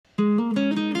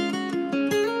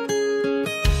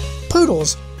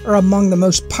Poodles are among the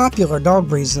most popular dog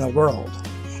breeds in the world,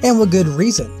 and with good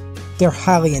reason. They're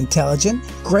highly intelligent,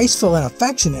 graceful, and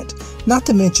affectionate, not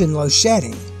to mention low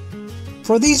shedding.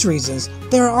 For these reasons,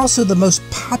 they are also the most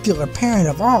popular parent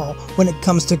of all when it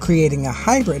comes to creating a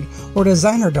hybrid or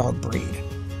designer dog breed.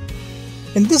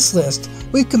 In this list,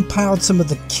 we've compiled some of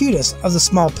the cutest of the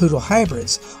small poodle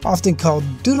hybrids, often called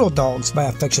doodle dogs by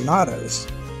aficionados.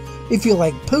 If you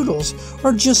like poodles,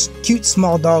 or just cute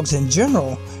small dogs in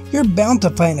general, you're bound to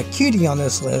find a cutie on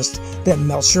this list that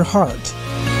melts your heart.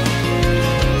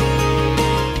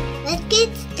 Let's get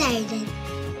started.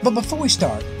 But before we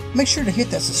start, make sure to hit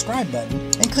that subscribe button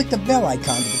and click the bell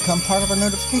icon to become part of our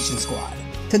notification squad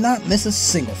to not miss a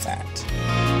single fact.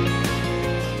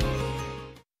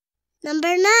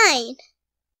 Number 9.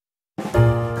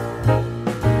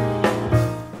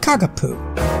 Cockapoo.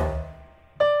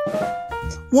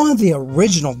 One of the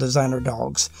original designer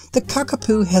dogs, the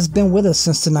Cockapoo has been with us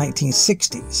since the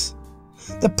 1960s.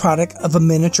 The product of a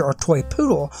miniature or toy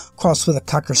poodle crossed with a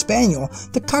Cocker Spaniel,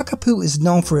 the Cockapoo is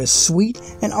known for his sweet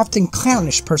and often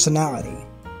clownish personality.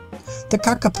 The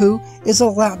Cockapoo is a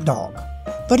lap dog,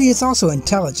 but he is also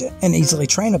intelligent and easily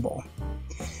trainable,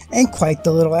 and quite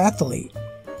the little athlete.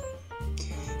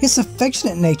 His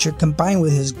affectionate nature combined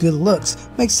with his good looks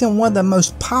makes him one of the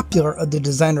most popular of the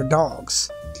designer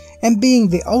dogs. And being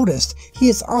the oldest, he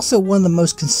is also one of the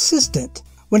most consistent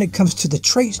when it comes to the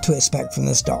traits to expect from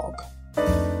this dog.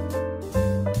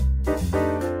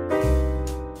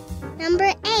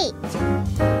 Number 8.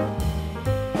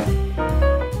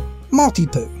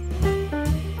 Maltipoo.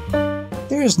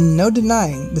 There is no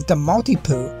denying that the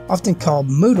Maltipoo, often called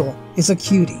Moodle, is a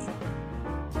cutie.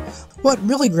 What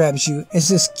really grabs you is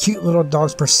this cute little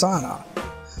dog's persona.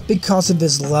 Because of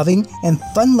his loving and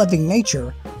fun-loving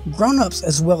nature, grown-ups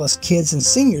as well as kids and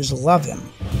seniors love him.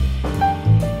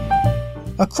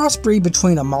 A crossbreed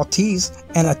between a Maltese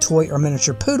and a toy or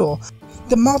miniature poodle,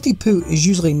 the Maltipoo is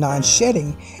usually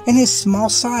non-shedding, and his small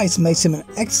size makes him an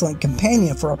excellent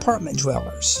companion for apartment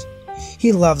dwellers.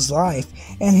 He loves life,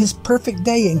 and his perfect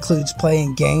day includes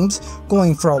playing games,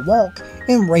 going for a walk,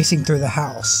 and racing through the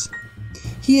house.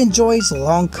 He enjoys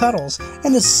long cuddles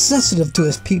and is sensitive to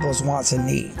his people's wants and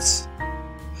needs.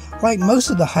 Like most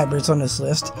of the hybrids on this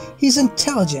list, he's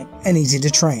intelligent and easy to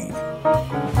train.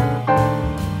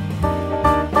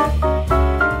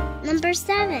 Number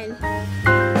 7.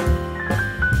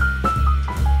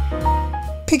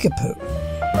 Peekapoo.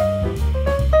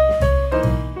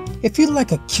 If you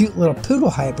like a cute little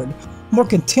poodle hybrid, more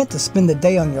content to spend the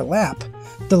day on your lap,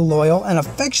 the loyal and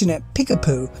affectionate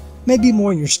Peekapoo may be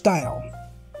more your style.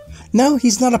 No,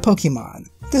 he's not a Pokemon.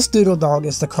 This doodle dog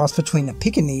is the cross between the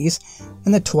Pekingese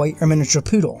and the toy or miniature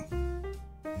poodle.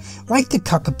 Like the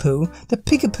Cockapoo, the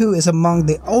Peekapoo is among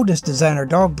the oldest designer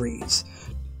dog breeds,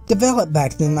 developed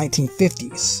back in the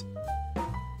 1950s.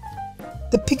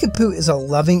 The Peekapoo is a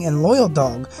loving and loyal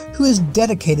dog who is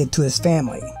dedicated to his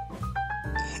family.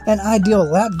 An ideal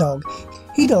lap dog,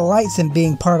 he delights in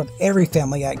being part of every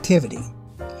family activity.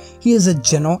 He is a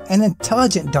gentle and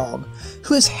intelligent dog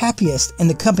who is happiest in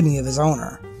the company of his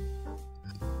owner.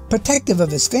 Protective of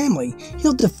his family,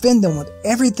 he'll defend them with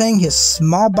everything his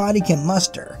small body can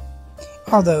muster.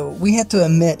 Although, we have to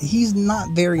admit he's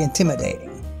not very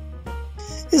intimidating.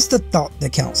 It's the thought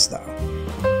that counts though.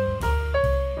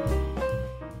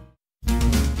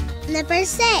 Number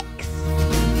 6.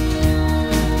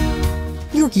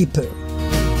 Yorkipoo.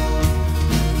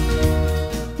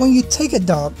 When you take a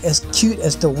dog as cute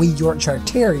as the wee Yorkshire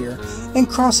Terrier and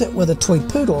cross it with a toy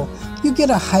poodle, you get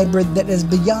a hybrid that is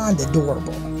beyond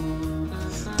adorable.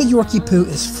 The Yorkipoo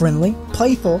is friendly,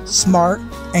 playful, smart,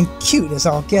 and cute as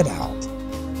all get out.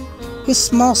 His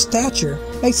small stature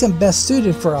makes him best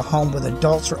suited for a home with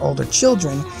adults or older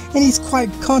children, and he's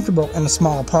quite comfortable in a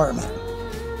small apartment.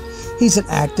 He's an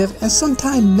active and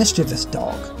sometimes mischievous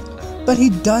dog, but he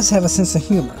does have a sense of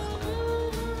humor.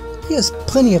 He has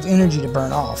plenty of energy to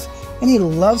burn off, and he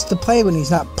loves to play when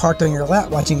he's not parked on your lap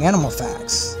watching Animal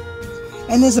Facts.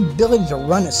 And his ability to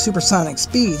run at supersonic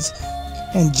speeds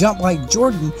and jump like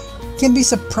Jordan can be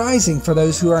surprising for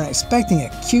those who aren't expecting a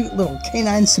cute little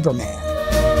canine Superman.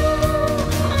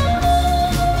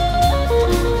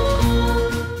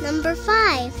 Number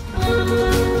 5.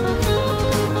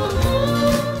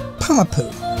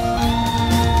 Pomapoo.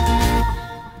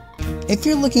 If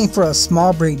you're looking for a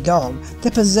small breed dog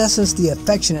that possesses the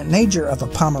affectionate nature of a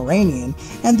Pomeranian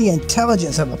and the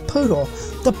intelligence of a poodle,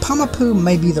 the Pomapoo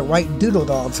may be the right doodle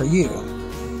dog for you.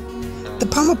 The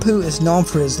Pomapoo is known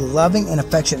for his loving and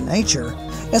affectionate nature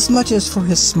as much as for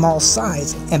his small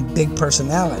size and big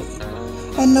personality,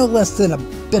 and no less than a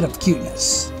bit of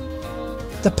cuteness.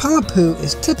 The Pomapoo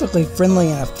is typically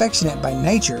friendly and affectionate by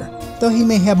nature, though he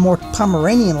may have more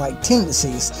Pomeranian-like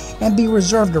tendencies and be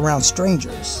reserved around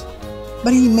strangers.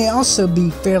 But he may also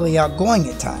be fairly outgoing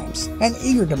at times and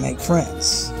eager to make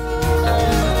friends.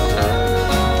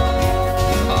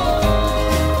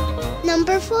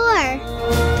 Number 4.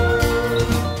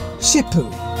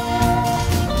 Shihpoo.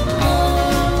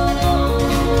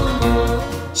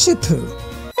 Shihpoo.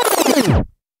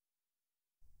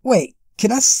 Wait,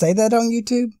 can I say that on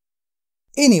YouTube?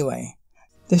 Anyway,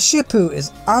 the Shihpoo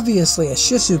is obviously a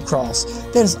Shih Tzu cross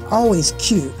that is always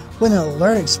cute with an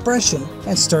alert expression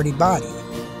and sturdy body.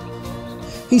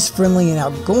 He's friendly and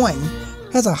outgoing,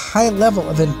 has a high level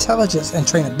of intelligence and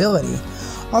trainability,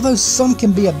 although some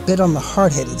can be a bit on the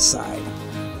hard-headed side.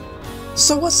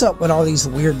 So what's up with all these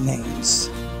weird names?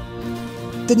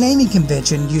 The naming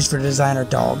convention used for designer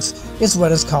dogs is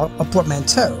what is called a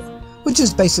portmanteau, which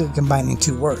is basically combining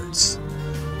two words.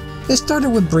 It started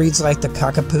with breeds like the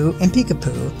Cockapoo and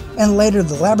Peekapoo, and later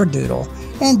the Labradoodle,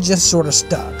 and just sort of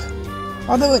stuck.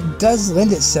 Although it does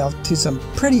lend itself to some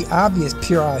pretty obvious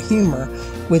puerile humor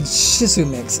with Shih Tzu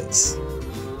mixes.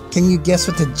 Can you guess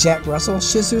what the Jack Russell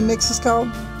Shih Tzu mix is called?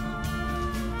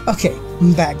 Okay,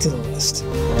 back to the list.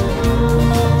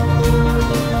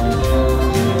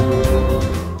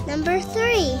 Number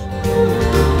 3.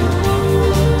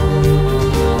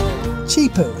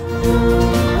 Chipoo.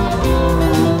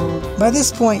 By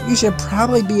this point, you should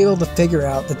probably be able to figure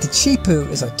out that the Chipoo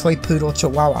is a toy poodle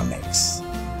chihuahua mix.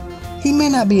 He may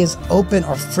not be as open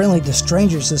or friendly to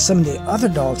strangers as some of the other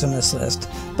dogs on this list,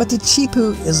 but the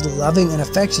Chipoo is loving and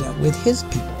affectionate with his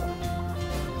people.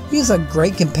 He is a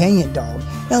great companion dog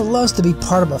and loves to be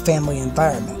part of a family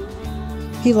environment.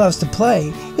 He loves to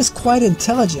play, is quite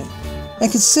intelligent,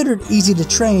 and considered easy to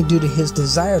train due to his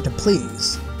desire to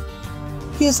please.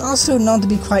 He is also known to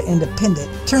be quite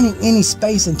independent, turning any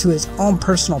space into his own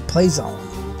personal play zone,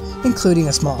 including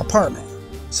a small apartment.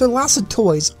 So Lhasa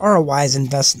toys are a wise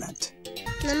investment.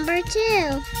 Number 2.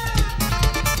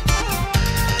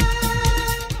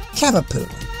 Cavapoo.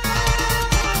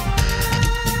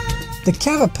 The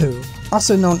Cavapoo,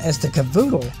 also known as the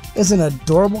Cavoodle, is an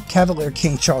adorable Cavalier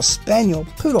King Charles Spaniel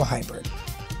Poodle hybrid,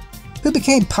 who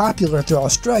became popular through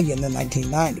Australia in the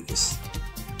 1990s.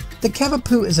 The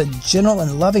Cavapoo is a gentle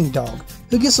and loving dog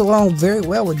who gets along very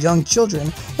well with young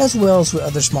children as well as with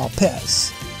other small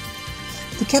pets.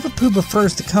 The Cavapoo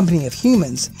prefers the company of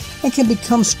humans and can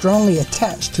become strongly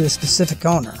attached to a specific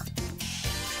owner.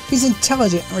 He's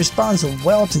intelligent and responds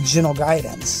well to gentle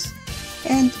guidance.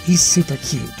 And he's super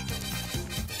cute.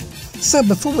 So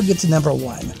before we get to number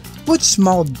 1, which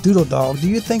small doodle dog do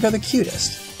you think are the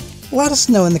cutest? Let us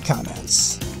know in the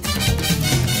comments.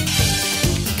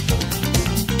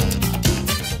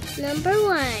 Number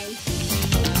 1.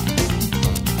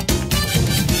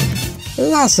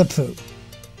 Lhasapoo.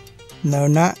 No,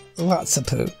 not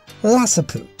Lhasapoo.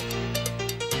 Lhasapoo.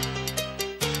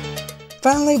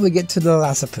 Finally, we get to the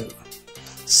Lhasapoo.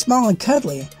 Small and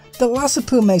cuddly, the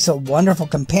Lhasapoo makes a wonderful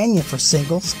companion for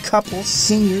singles, couples,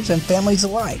 seniors, and families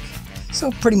alike.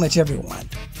 So pretty much everyone.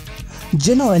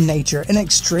 Gentle in nature and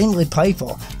extremely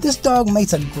playful, this dog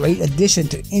makes a great addition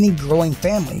to any growing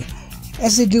family,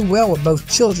 as they do well with both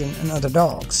children and other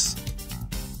dogs.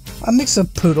 A mix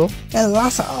of poodle and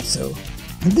Lhasa Apso,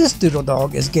 this doodle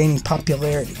dog is gaining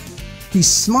popularity. He's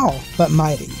small but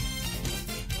mighty.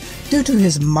 Due to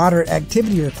his moderate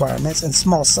activity requirements and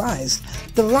small size,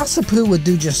 the Lhasapoo would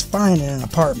do just fine in an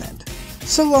apartment,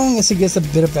 so long as he gets a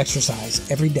bit of exercise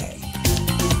every day.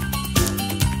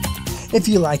 If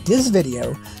you like this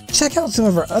video, check out some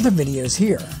of our other videos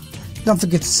here. Don't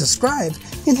forget to subscribe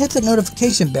and hit the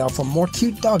notification bell for more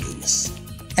cute doggies.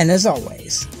 And as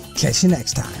always, catch you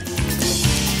next time.